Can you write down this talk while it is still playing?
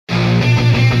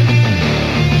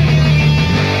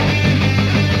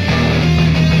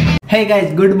Hey guys,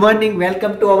 good morning.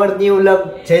 Welcome to our new vlog.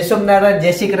 જય સોમનારાયણ,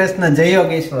 જય શ્રી કૃષ્ણ, જય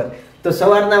યોગેશ્વર. તો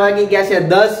સવારના વાગી ગયા છે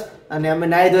 10 અને અમે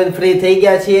નાઈ ધોઈને ફ્રી થઈ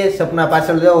ગયા છીએ. સપના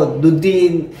પાછળ જો દૂધી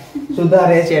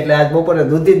સુધારે છે એટલે આજ બપોરે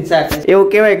દૂધીનું શાક. એવું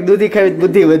કહેવાય કે દૂધી ખાવી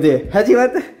બુદ્ધિ વધે. સાચી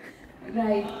વાત?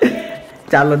 રાઈટ.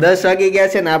 ચાલો 10 વાગી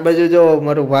ગયા છે ને આ બાજુ જો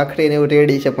મારું ભાખરી ને એવું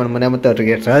રેડી છે પણ મને આમ તો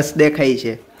રસ દેખાય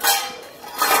છે.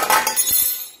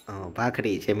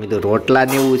 ભાખરી છે, મેં તો રોટલા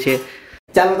ને એવું છે.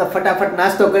 ચાલો તો ફટાફટ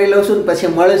નાસ્તો કરી લઉં છું પછી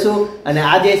મળીશું. અને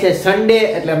આજે છે સન્ડે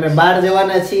એટલે અમે બહાર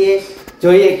જવાના છીએ.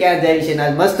 જોઈએ ક્યાં જાય છે.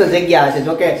 આજ મસ્ત જગ્યા છે.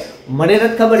 જોકે મને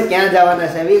નથી ખબર ક્યાં જવાના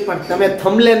છે એવી, પણ તમે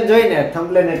થંબલેન જોઈને,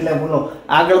 થંબલેન એટલે બોલો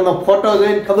આગળનો ફોટો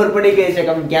જોઈને ખબર પડી ગઈ છે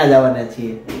કે અમે ક્યાં જવાના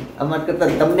છીએ. અમારે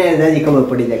કરતા તમને હજી ખબર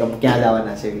પડી જાય કે અમે ક્યાં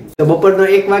જવાના છે. તો બપોરનો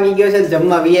 1 વાગી ગયો છે,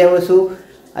 જમવા વી આવ્યો છું.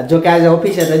 જોકે આજે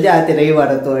ઓફિસે રજા હતી, રવિવાર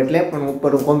હતો એટલે, પણ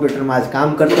ઉપર હું કોમ્પ્યુટરમાં આજ કામ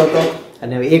કરતો હતો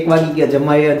અને 1 વાગી ગયા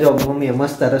જમવા. જો મમ્મીએ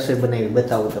મસ્ત રસોઈ બનાવી,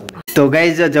 બતાવું તમને. તો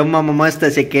ગાઈઝ જો જમવામાં મસ્ત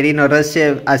છે, કેરીનો રસ છે,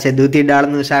 આ છે દૂધી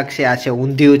દાળનું શાક છે, આ છે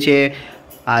ઊંધિયું છે,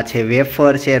 આ છે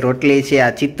વેફર છે, રોટલી છે,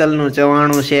 આ ચિત્તલનું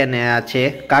ચવાણું છે અને આ છે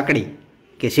કાકડી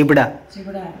કે સીબડા.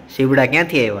 સીબડા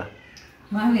ક્યાંથી આવ્યા?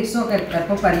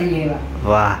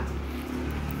 વાહ.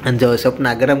 અને જો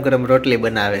સપના ગરમ ગરમ રોટલી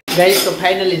બનાવે. ગાઈઝ તો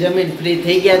ફાઇનલી જમીન ફ્રી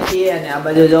થઈ ગયા છીએ અને આ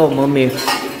બાજુ જો મમ્મી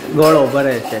ગોળો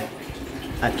ભરે છે.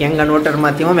 આ કેંગન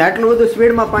વોટરમાંથી મમ્મી આટલું બધું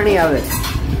સ્પીડમાં પાણી આવે.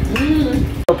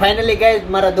 તો ફાઇનલી ગાઈઝ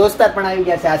મારા દોસ્તાર પણ આવી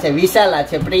ગયા છે. આ છે વિશાલ, આ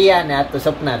છે પ્રિયા અને આ તો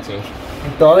સપના છે.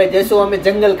 તો હવે જઈશું અમે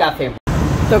જંગલ કાફે.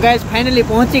 તો ગાઈઝ ફાઇનલી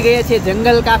પહોંચી ગયા છીએ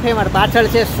જંગલ કાફે. મારા પાછળ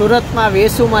છે સુરતમાં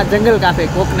વેસુમાં જંગલ કાફે.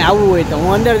 કોકને આવવું હોય તો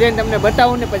હું અંદર જઈને તમને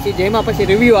બતાવું ને પછી જેમાં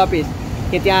પછી રિવ્યુ આપીશ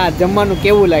કે ત્યાં જમવાનું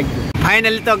કેવું લાગ્યું.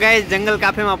 ફાઇનલી તો ગાઈઝ જંગલ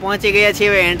કાફેમાં પહોંચી ગયા છીએ.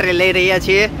 હવે એન્ટ્રી લઈ રહ્યા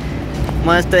છીએ.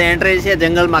 મસ્ત એન્ટ્રી છે.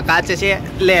 જંગલમાં કાચ છે.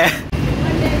 લે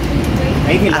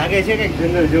અહીંથી લાગે છે કે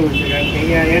જંગલ જેવું છે કારણ કે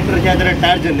અહીંયા એન્ટર થયા ત્યારે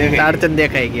ટાર્જન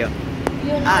દેખાઈ ગયો.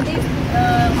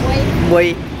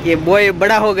 બોય ये बोय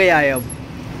बड़ा हो गया है अब.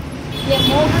 ये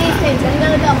मोगली से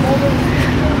जंगल का मोगली.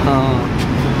 हाँ,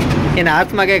 એના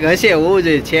હાથમાં કંઈક હશે, હોવું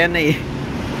જોઈએ, છે નહીં.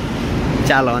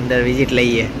 ચાલો અંદર વિઝિટ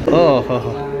લઈએ. ઓહો,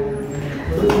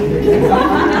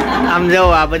 આમ જાઓ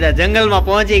આ બધા જંગલમાં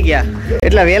પહોંચી ગયા.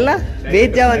 એટલા વહેલા બે જ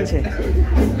જવાનું છે.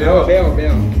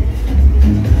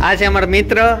 આ છે અમારો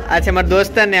મિત્ર, આ છે મારો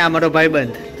દોસ્ત ને આ મારો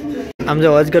ભાઈબંધ. આમ જો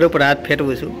અજગર ઉપર હાથ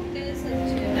ફેરવું છું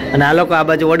અને આ લોકો આ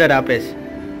બાજુ ઓર્ડર આપે છે.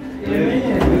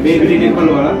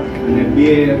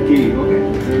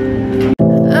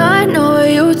 I know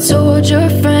you told your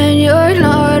friend you're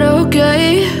not okay,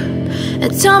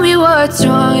 and tell me what's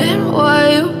wrong and why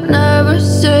you never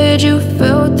said you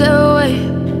felt that way.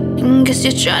 And guess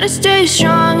you're trying to stay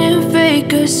strong and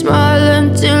fake a smile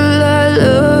until I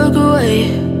look away.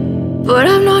 But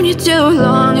I've known you too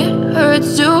long, it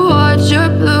hurts to watch your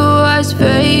blue eyes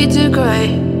fade to grey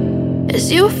as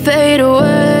you fade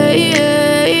away,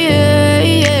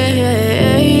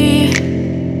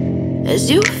 as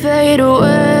you fade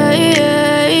away.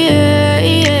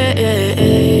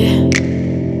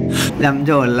 આમ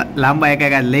જો લાંબા એક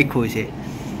લખ્યું છે.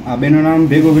 આ બેનું નામ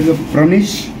ભેગો ભેગો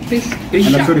પ્રનિશ,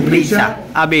 સોરી પ્રિશા.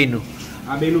 આ બેનું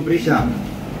પ્રિશા.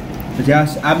 પછી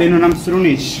આ બેનું નામ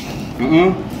શ્રુનિશ.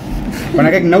 પણ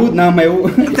આ કઈક નવું જ નામ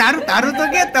આવ્યું. તારું તો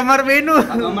કે તમાર બેનું?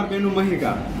 અમાર બેનું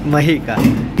મહિકા.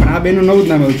 પણ આ બેનું નવું જ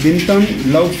નામ આવ્યું, ચિંતન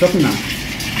લવ સપના.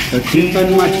 તો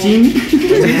ચિંતનમાં ચીન,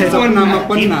 સપનામાં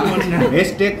પન્ના,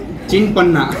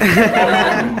 #ચીનપન્ના.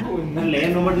 એટલે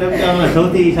એનો મતલબ કે અમે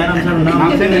સૌથી સારામાં સારું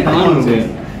નામ છે ને તમારું છે.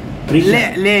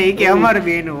 લે ઈ કે અમાર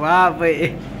બેનું. વાહ ભાઈ,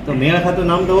 તો મેળ ખાતું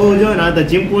નામ તો હોવું જોઈએ ને. આ તો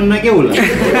ચિંપુન ના કેવું લાગે?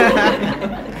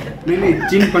 નહીં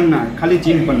ચીનપન્ના, ખાલી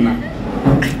ચીનપન્ના.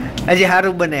 હજી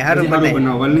સારું બને, સારું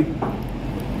બનાવવાની.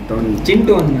 તો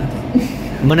ચિંટુ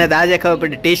મને તો આજે ખબર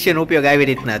પડી ટીશ્યુ નો ઉપયોગ આવી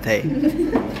રીતના થાય.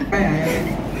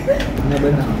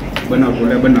 બનાવ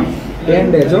પેન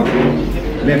લેજો,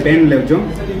 બે પેન લેજો.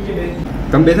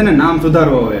 તમે બે છે ને નામ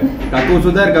સુધારો. હવે તું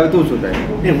સુધાર કે તું સુધાર?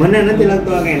 મને નથી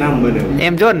લાગતું આ કઈ નામ બને.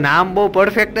 એમ જો નામ બહુ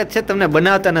પરફેક્ટ જ છે, તમને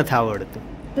બનાવતા નથી આવડતું.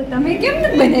 તો તમે કેમ ન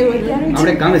બનાવ્યો?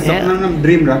 આપણે કામે સપનાનું નામ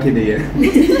ડ્રીમ રાખી દઈએ.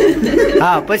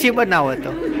 હા, પછી બનાવો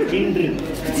તો ચિલ્ડ્રન.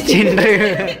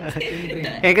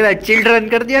 એક ચિલ્ડ્રન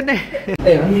કરી દે ને.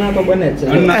 અન્ના તો બને છે.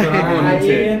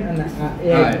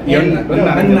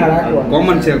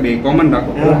 કોમન છે, બે કોમન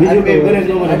રાખો. બીજું કઈ બને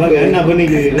તો મને ભાગે અન્ના બની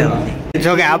ગયું.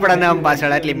 જો કે આપણા નામ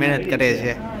પાછળ આટલી મહેનત કરે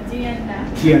છે.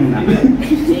 જીયનના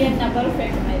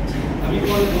પરફેક્ટ મેચ.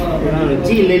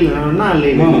 જી લઈ લે ના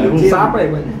લઈ લે. સાપે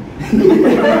બને.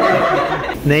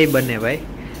 નહીં બને ભાઈ.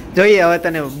 જોઈએ હવે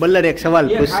તને બલ્લર એક સવાલ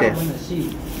પૂછશે.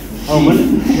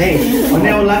 મને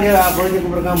એવું લાગે આ પ્રોજેક્ટ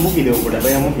ઉપર કામ મૂકી દેવું પડે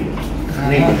ભાઈ. આ મૂકી દો.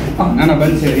 ના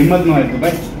બનશે, હિંમત નો હોય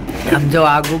ભાઈ. આમ જો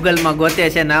આ ગૂગલમાં ગોતે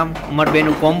છે નામ, અમાર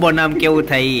બેનું કોમ્બો નામ કેવું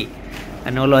થાય ઈ,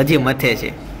 અને ઓલો હજી મથે છે.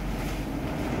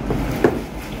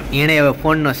 એણે હવે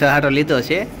ફોનનો સહારો લીધો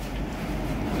છે.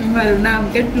 મારું નામ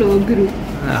કેટલું અઘરું.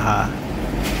 હા,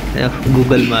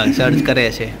 ગૂગલમાં સર્ચ કરે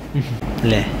છે.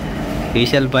 લે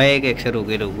વિશાલભાઈએ કંઈક શરૂ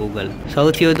કર્યું ગૂગલ.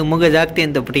 સૌથી વધુ મગજ આગતી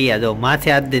ને તો પ્રિયા જો માથે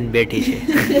હાથ દઈને બેઠી છે.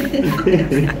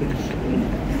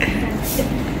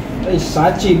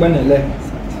 સાચી બને લે.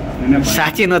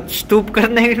 સાચી નો સ્તૂપ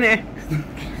કરી નાખ ને.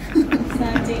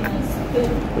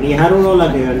 પણ એ સારું ન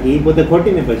લાગે યાર, એ પોતે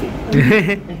ખોટી ને પછી.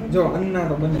 જો અન્ના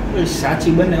તો બને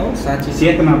સાચી બને. હો સાચી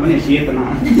ચેતના બને.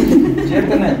 ચેતના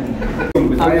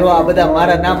આ બધા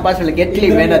મારા નામ પાછળ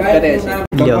કેટલી મહેનત કરે છે.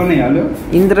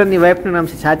 ઇન્દ્રની વાઈફનું નામ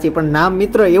છે સાચી, પણ નામ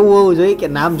મિત્રો એવું હોવું જોઈએ કે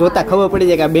નામ જોતા ખબર પડી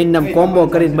જાય કે આ બેન નામ કોમ્બો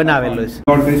કરીને બનાવેલું છે.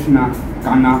 લોર્ડ કૃષ્ણ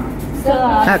કાના.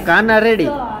 હા, કાના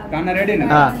રેડી. કાના રેડી ને.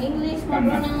 હા,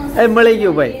 એ મળી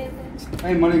ગયું ભાઈ.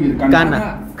 એ મળી ગયું કાના.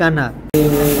 કાના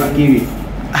કીવી.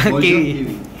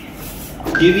 કીવી.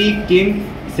 કીવી કિંગ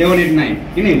 789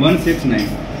 કે નહીં 169.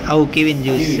 આવું કીવીન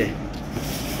જ્યુસ છે.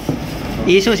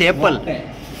 એ શું છે? એપલ.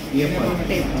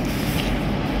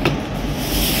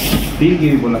 तीन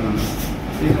कीवी बोला था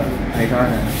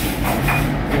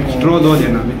स्ट्रो दो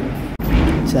देना.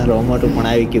 ચાલો અમારું પણ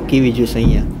આવી ગયું કીવી જ્યુસ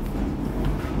અહીંયા.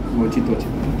 ઓછી તો છે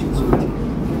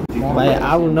ભાઈ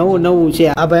આવું નવું નવું છે.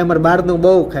 આ ભાઈ અમારે બહારનું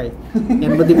બહુ ખાય,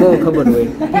 એને બધી બહુ ખબર હોય.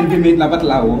 એટલા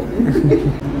પતલા આવો.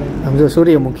 આમ જો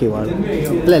સૂર્યમુખી વાળું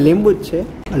એટલે લીંબુ જ છે,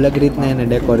 અલગ રીતના એને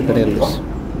ડેકોર કરેલું છે.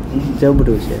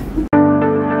 જબરું છે.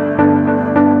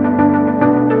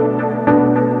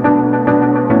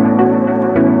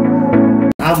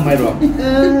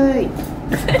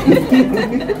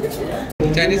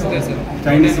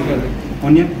 ચાઇનીઝ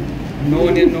ઓનિયન નો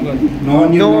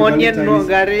ઓનિયન નો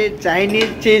ગાર્લિક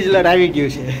ચાઇનીઝ ચીઝલર આવી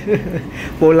ગયું છે.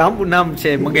 બહુ લાંબુ નામ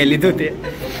છે, મગાઈ લીધું તે.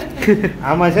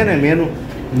 આમાં છે ને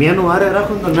મેનુ હારે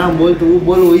રાખો તો નામ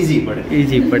બોલવું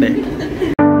ઈઝી પડે.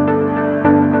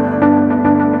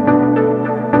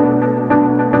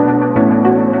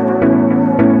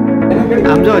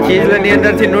 આમ જો ચીઝલર ની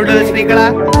અંદર થી નૂડલ્સ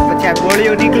નીકળ્યા, પછી આ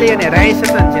ગોળીઓ નીકળી અને રાઈસ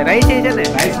હતા છે. રાઈસ છે ને,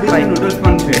 રાઈસ ભાઈ નૂડલ્સ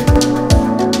પણ છે.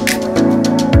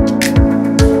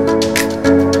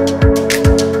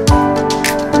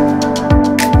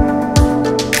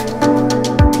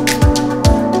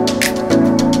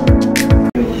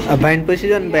 આ ભાઈને પૂછી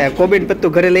જો ને ભાઈ, કોબીન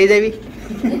પત્તું ઘરે લઈ જાવી.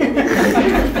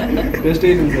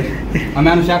 અમે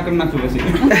આનું શાક કરી નાખશું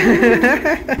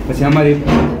પછી અમારી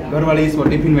ઘરવાળી इसको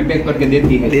टिफिन में पैक करके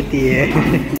देती है.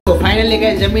 તો ફાઇનલી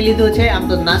ગાઈસ જમી લીધું છે. આમ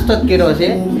તો નાસ્તો જ કર્યો છે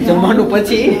જમવાનું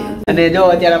પછી, અને જો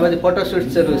અત્યારે આ બધું ફોટોશૂટ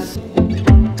શરૂ છે.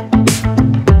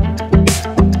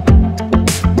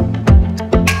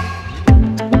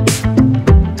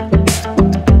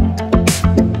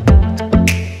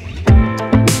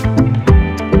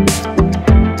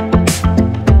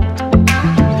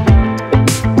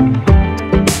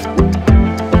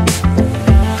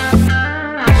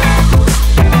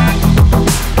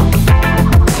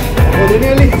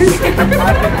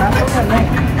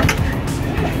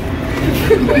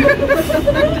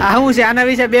 આ શું છે? આના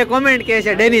વિશે બે કોમેન્ટ કહે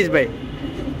છે ડેનિશભાઈ.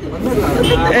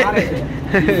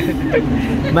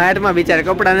 મારમાં બિચારા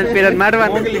કપડા નથી પહેરત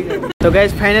મારવાના. તો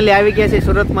ગાઈસ ફાઇનલી આવી ગયા છે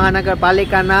સુરત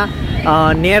મહાનગરપાલિકાના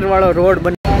નેર વાળો રોડ.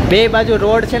 બે બાજુ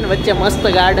રોડ છે ને વચ્ચે મસ્ત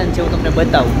ગાર્ડન છે. હું તમને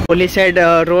બતાવું. ઓલી સાઈડ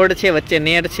રોડ છે, વચ્ચે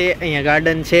નેર છે, અહીંયા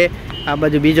ગાર્ડન છે, આ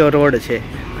બાજુ બીજો રોડ છે.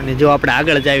 અને જો આપણે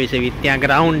આગળ જાવી છે ત્યાં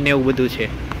ગ્રાઉન્ડ ને એવું બધું છે.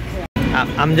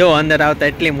 આમ જો અંદર આવતા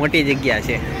એટલી મોટી જગ્યા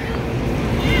છે.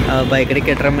 ભાઈ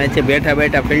ક્રિકેટ રમે છે, બેઠા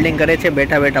બેઠા ફિલ્ડિંગ કરે છે,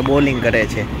 બેઠા બેઠા બોલિંગ કરે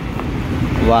છે.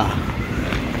 વાહ,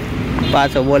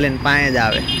 પાછો બોલીને પાંચ જ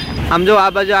આવે. આમ જો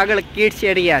આ બાજુ આગળ કિડ્સ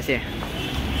એરિયા છે,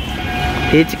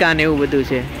 હિંચકા ને એવું બધું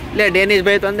છે. એટલે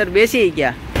ડેનિશભાઈ તો અંદર બેસી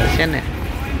ગયા છે ને,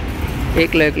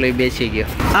 એકલો બેસી ગયો.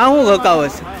 આ હું હકાવો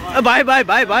છે? ભાઈ ભાઈ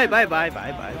ભાઈ ભાઈ ભાઈ ભાઈ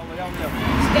ભાઈ ભાઈ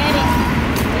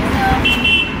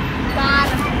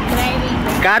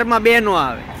કારમાં બે નો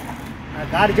આવે.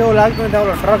 કાર જેવું લાગતું ને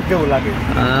ઓલો ટ્રક જેવું લાગે.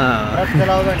 હા, ટ્રક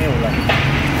ચલાવતો ને એવું લાગે.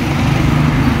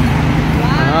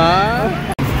 હા,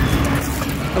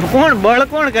 કોણ બળ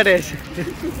કોણ કરે છે?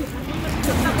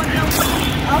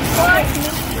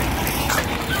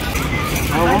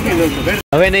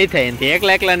 હવે નહીં થાય એનાથી,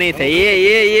 એકલા નહીં થાય.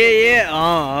 એ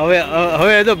હા,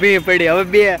 હવે તો ભી પડી. હવે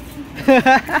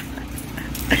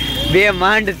બે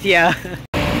માંડ થયા.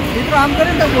 મિત્રો આમ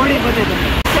કરે તો બોડી બધે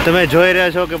તમે જોઈ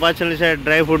રહ્યા છો કે પાછળની સાઈડ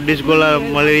ડ્રાયફ્રૂટ ડિસ્કોલા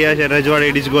મળી રહ્યા છે,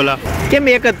 રજવાડી ડિસ્કોલા. કેમ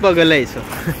એક જ પગ હલાઈશો?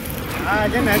 આ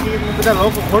છે ને હજી બધા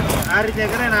લોકો ખોટું આ રીતે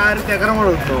કરે ને, આ રીતે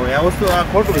કરવાનું તો આ વસ્તુ આ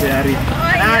ખોટું છે. આ રીતે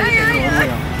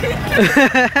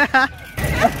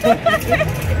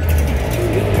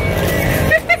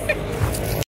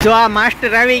જો આ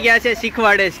માસ્ટર આવી ગયા છે,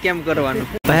 શીખવાડે છે કેમ કરવાનું.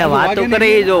 ભાઈ વાતો કરે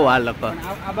એ જો આ લોકો.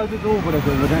 આ બાજુ જોવું પડે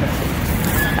કોઈ વધારે.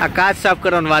 આ કાચ સાફ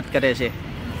કરવાની વાત કરે છે.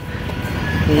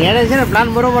 એને છે ને પ્લાન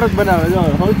બરોબર જ બનાવે. જો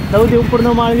સૌથી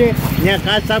ઉપરનો માળ છે, ત્યાં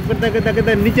કાચ સાફ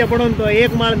કરતા નીચે પડો ને તો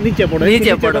એક માળ નીચે પડો,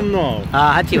 નીચે પડો. ન આવો. હા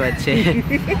સાચી વાત છે.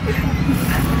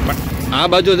 આ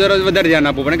બાજુ જરા વધારે ધ્યાન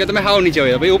આપવું પડે કે તમે હાવ નીચે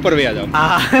હોય ભાઈ ऊपर वया जाओ.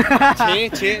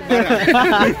 छे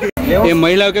ये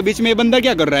महिलाओं के बीच में ये बंदा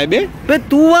क्या कर रहा है बे? बे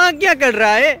तू वहाँ क्या कर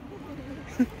रहा है?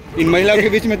 इन महिलाओं के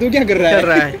बीच में तू क्या कर रहा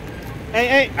है?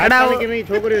 અડા કે નહીં,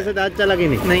 છોકરીઓ સાથે હાથ ચલાકી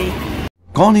નહીં. नहीं.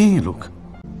 कौन है ये लोग?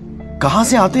 कहाँ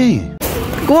से आते हैं ये?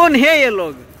 कौन है ये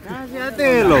लोग? कहाँ से आते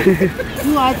हैं लोग?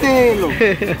 क्यों आते हैं ये लोग?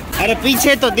 अरे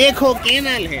पीछे तो देखो,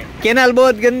 कैनाल है. केनाल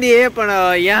बहुत गंदी है पर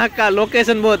यहाँ का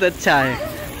लोकेशन बहुत अच्छा है.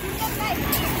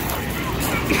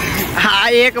 हाँ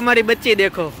एक हमारी बच्ची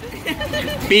देखो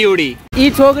પીવડી. ઈ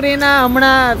છોકરીના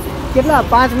હમણાં કેટલા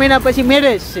 5 મહિના પછી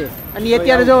મેરેજ છે અને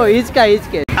અત્યારે જો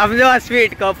હિંચકે. આમ જો આ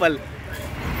સ્વીટ કપલ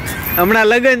હમણાં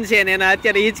લગ્ન છે ને એના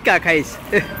અત્યારે હિંચકા ખાઈશ.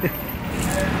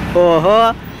 ઓહો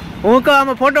હું કહું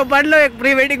આમાં ફોટો પાડ લો, એક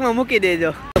પ્રી વેડિંગ માં મૂકી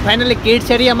દેજો. ફાઇનલી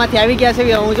કિડ્સ એરિયામાંથી આવી ગયા છે.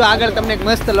 હું જો આગળ તમને એક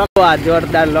મસ્ત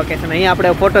જોરદાર લોકેશન, અહીંયા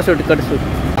આપણે ફોટોશૂટ કરશું.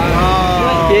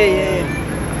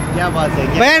 क्या बात है.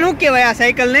 ભાઈ શું કહેવાય આ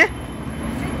સાયકલ ને?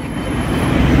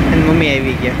 મમ્મી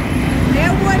આવી ગયા.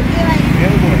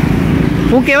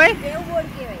 શું કહેવાય?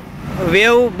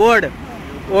 Wave board.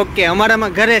 ઓકે અમારામાં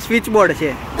ઘરે સ્વિચ બોર્ડ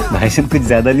છે. भाई साहब कुछ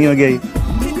ज्यादा नहीं हो गया ये?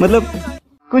 मतलब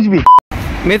कुछ भी.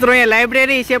 મિત્રો અહીંયા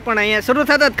લાઇબ્રેરી છે પણ અહીંયા શરૂ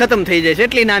થતા જ ખતમ થઈ જાય છે,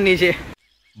 એટલી નાની છે.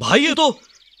 भाई ये तो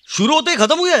शुरू होते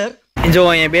खत्म हो गया यार. જો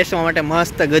અહીંયા બેસવા માટે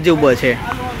મસ્ત ગજુબો છે,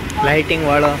 લાઇટિંગ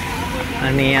વાળો.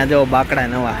 અને અહીંયા જો બાકડા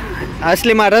નવા.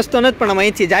 અસલીમાં રસ્તો નથી પણ અમે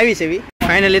અહીંથી જ આવી છે.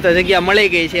 ફાઇનલી તો જગ્યા મળી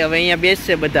ગઈ છે. હવે અહીંયા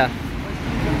બેસશે બધા.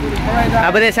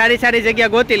 આ બધે સારી સારી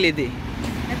જગ્યા ગોતી લીધી.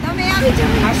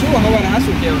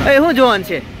 એ શું જોવાનું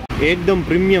છે? એકદમ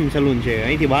પ્રીમિયમ સલૂન છે.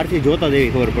 અહીંથી બહારથી જોતા જ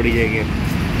એવી ખબર પડી જાય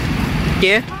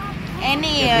કે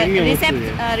એની premium વસ્તુ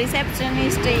છે.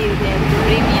 રિસેપ્શનિસ્ટ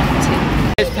પ્રીમિયમ છે.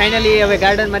 ફાઇનલી હવે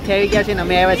ગાર્ડન માંથી આવી ગયા છે ને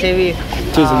અમે આવ્યા છે એવી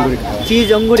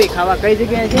ચીઝ અંગુરી ખાવા. કઈ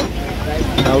જગ્યાએ છે?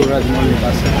 રાહુલ રાજ મોલની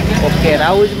પાસે. ઓકે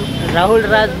રાહુલ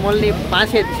રાજ મોલની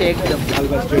પાસે જ છે એકદમ.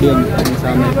 સ્ટેડિયમ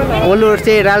સામે ઓલું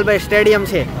છે રાલભાઈ સ્ટેડિયમ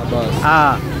છે.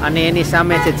 હા અને એની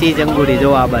સામે છે ચીઝ અંગુરી. જો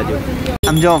આ બાજુ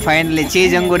આમ જો ફાઇનલી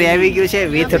ચીઝ અંગુરી આવી ગયું છે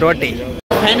વિથ રોટી.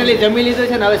 ફાઇનલી જમી લીધું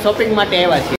છે ને હવે શોપિંગ માટે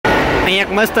આવ્યા છે. અહીંયા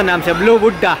એક મસ્ત નામ છે બ્લુ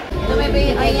બુદ્ધા. તમે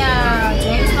ભાઈ અહીંયા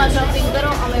જેન્ટ્સમાં શોપિંગ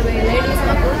કરો, અમે ભાઈ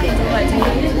લેડીઝમાં કુર્તી જોવા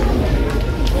જઈએ.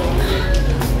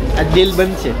 આ બિલ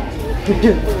બનશે.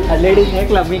 આ લેડીઝ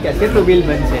એકલા મીકા કેટલું બિલ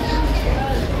બનશે?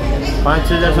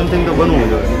 5,000 સમથિંગ તો બનવું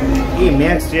જોઈએ. એ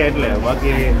મેક્સ છે એટલે.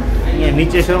 બાકી અહીંયા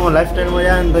નીચે શહેરમાં લાઈફસ્ટાઈલમાં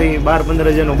જાય ને તો એ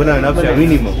 12-15 હજારનું બનાવીને આપશે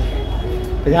મિનિમમ.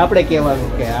 પછી આપણે કહેવાનું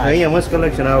કે અહીંયા મસ્ત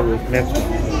કલેક્શન આવ્યું નેક્સ્ટ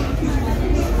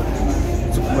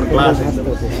સુપર ક્લાસ.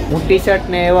 હું ટી શર્ટ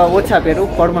ને એવા ઓછા પહેરું,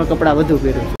 ફોર્મલ કપડા વધુ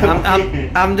પહેરું.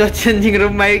 આમ જો ચેન્જિંગ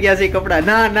રૂમમાં આવી ગયા છે કપડા.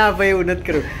 ના ભાઈ એવું નથી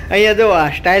કરવું. અહીંયા જો આ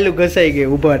સ્ટાઇલ ઘસાઈ ગઈ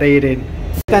ઊભા રહી રહીને.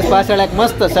 પાછળ એક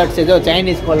મસ્ત શર્ટ છે જો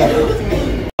ચાઇનીઝ કોલર.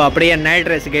 આપણે અહીંયા નાઇટ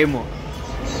ડ્રેસ ગમ્યો.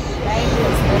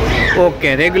 ઓકે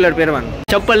રેગ્યુલર પહેરવાનું.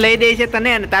 ચપ્પલ લઈ દે છે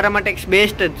તને અને તારા માટે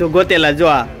બેસ્ટ ગોતેલા. જો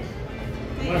આ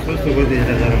વસ્તુ બધી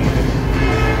છે તારા માટે.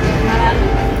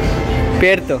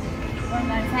 પહેરતો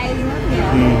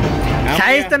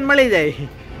સાઈઝ તને મળી જાય.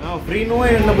 હા ફ્રી નું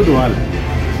હોય એટલે બધું હાલ.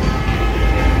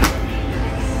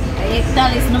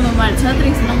 41 નંબર મારે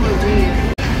 36 નંબર જોઈએ.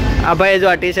 આ ભાઈ જો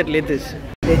આ ટી શર્ટ લીધું છે.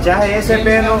 ये चाहे ऐसे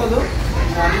पहनो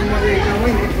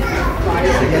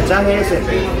या चाहे ऐसे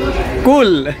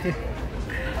कूल.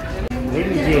 ले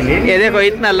लीजिए. ये देखो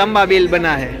इतना लंबा बिल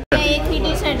बना है. एक ही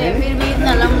टी शर्ट है फिर भी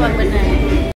इतना लंबा बना है.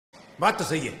 बात तो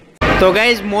सही है. તો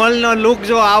ગાઈઝ મોલ નો લુક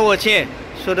જો આવો છે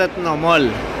સુરત નો મોલ.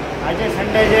 આજે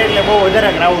સન્ડે છે એટલે બહુ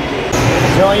વધારે ક્રાઉડ છે.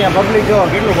 જો અહીંયા પબ્લિક જો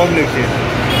કેટલું પબ્લિક છે.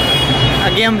 આ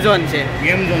ગેમ ઝોન છે.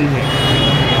 ગેમ ઝોન છે.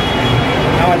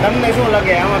 આમાં તમને શું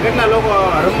લાગે આમાં કેટલા લોકો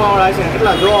રમવાવાળા છે,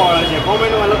 કેટલા જોવાવાળા છે?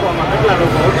 કોમેન્ટમાં લખો આમાં કેટલા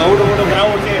લોકો. આવડો મોટો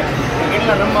ક્રાઉડ છે,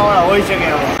 કેટલા રમવાવાળા હોઈ શકે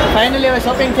આમાં. ફાઇનલી હવે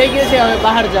શોપિંગ થઈ ગઈ છે. હવે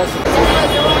બહાર જશું.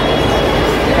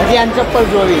 હજી આને ચપ્પલ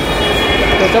જોવી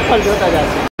તો ચપ્પલ જોતા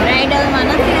જશે. બ્રાઇડલમાં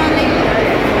નથી આલે.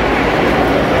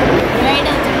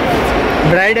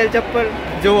 બ્રાઇડલ ચપ્પલ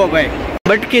જુઓ ભાઈ.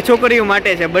 બટકી છોકરીઓ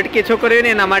માટે છે. બટકી છોકરીઓ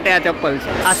ને એના માટે આ ચપ્પલ છે.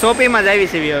 આ શોપિંગમાં જ આવી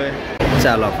છે હવે.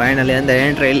 ચાલો ફાઇનલી અંદર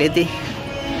એન્ટ્રી લીધી.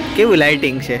 કેવું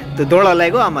લાઇટિંગ છે. તો ધોળો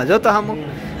લાગ્યો આમાં. જો તો આમ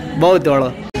બહુ ધોળો.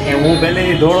 હું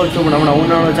પહેલેથી ધોળો છું પણ હમણાં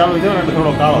ઉનાળો ચાલુ થયો ને એટલે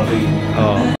થોડો કાળો થઈ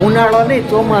ગયો. ઉનાળો નહીં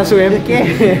ચોમાસું એમ કે.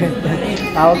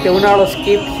 આ વખતે ઉનાળો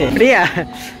સ્કીપ છે. પ્રિયા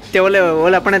તે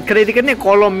ઓલા પણ ખરીદી કરીને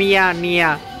કોલોમિયા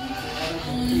નિયા.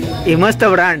 એ મસ્ત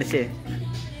બ્રાન્ડ છે.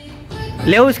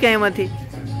 લેવું જ કે એમાંથી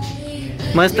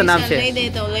મસ્ત નામ છે. લઈ દે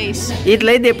તો લઈશ. એ જ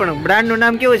લઈ દે પણ બ્રાન્ડનું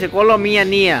નામ કેવું છે?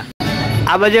 કોલોમિયા નિયા.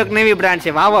 આ બાજુ એક નવી બ્રાન્ડ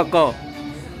છે વાવક.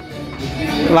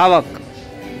 વાવક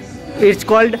ઇટ્સ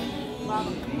કોલ્ડ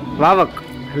વાવક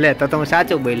લે તો તમે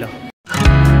સાચું બોલો.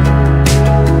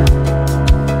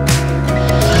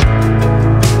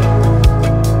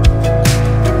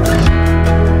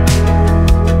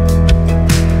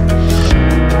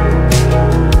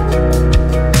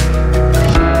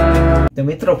 તો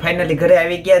મિત્રો ફાઇનલી ઘરે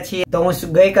આવી ગયા છીએ. તો હું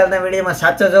ગઈકાલના વિડીયોમાં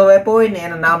સાચો જવાબ આપ્યો હોય ને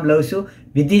એનું નામ લઉં છું.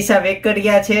 વિદિશા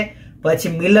વેકરિયા છે,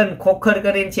 પછી મિલન ખોખર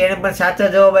કરીને છે, એને પણ સાચો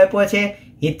જવાબ આપ્યો છે.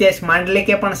 હિતેશ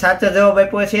માંડલિકે પણ સાચો જવાબ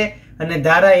આપ્યો છે અને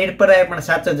ધારા હિડપરાએ પણ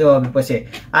સાચો જવાબ આપ્યો છે.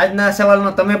 આજના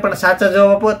સવાલનો તમે પણ સાચો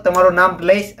જવાબ આપો, તમારું નામ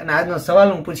લઈશ અને આજનો સવાલ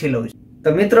હું પૂછી લઉં છું. તો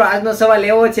મિત્રો આજનો સવાલ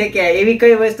એવો છે કે એવી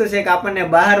કઈ વસ્તુ છે કે આપણને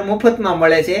બહાર મફતમાં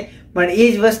મળે છે પણ એ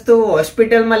જ વસ્તુ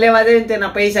હોસ્પિટલમાં લેવા જાય ને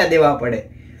તેના પૈસા દેવા પડે.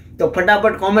 તો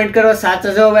ફટાફટ કોમેન્ટ કરો, સાચો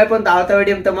જવાબ આપ્યો તો આવતા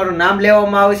વિડીયોમાં તમારું નામ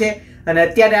લેવામાં આવશે. અને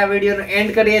અત્યારે આ વિડીયોનો એન્ડ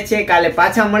કરીએ છીએ. કાલે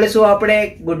પાછા મળીશું આપણે.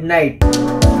 Good night.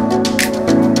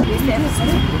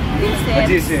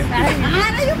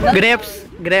 ગ્રેપ્સ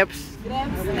ગ્રેપ્સ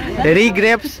રી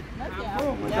ગ્રેપ્સ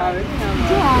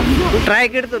ટ્રાય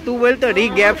કરતો તું બોલતો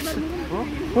રી ગ્રેપ્સ.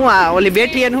 હું આ ઓલી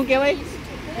બેઠી એને શું કહેવાય?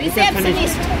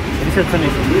 રિસેપ્શનિસ્ટ.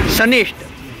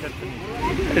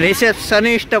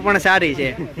 રિસેપ્શનિસ્ટ પણ સારી છે.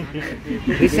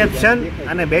 રિસેપ્શન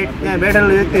અને બેઠેલો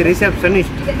વ્યક્તિ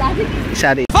રિસેપ્શનિસ્ટ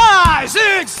સારી. 5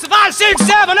 6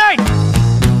 7 8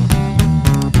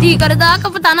 जी करदा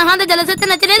कपताना हाथ जल से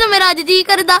नचने तो मेरा जी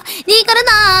करदा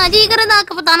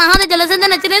कपताना हाथ जल से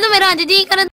नचने तो मेरा जी करदा.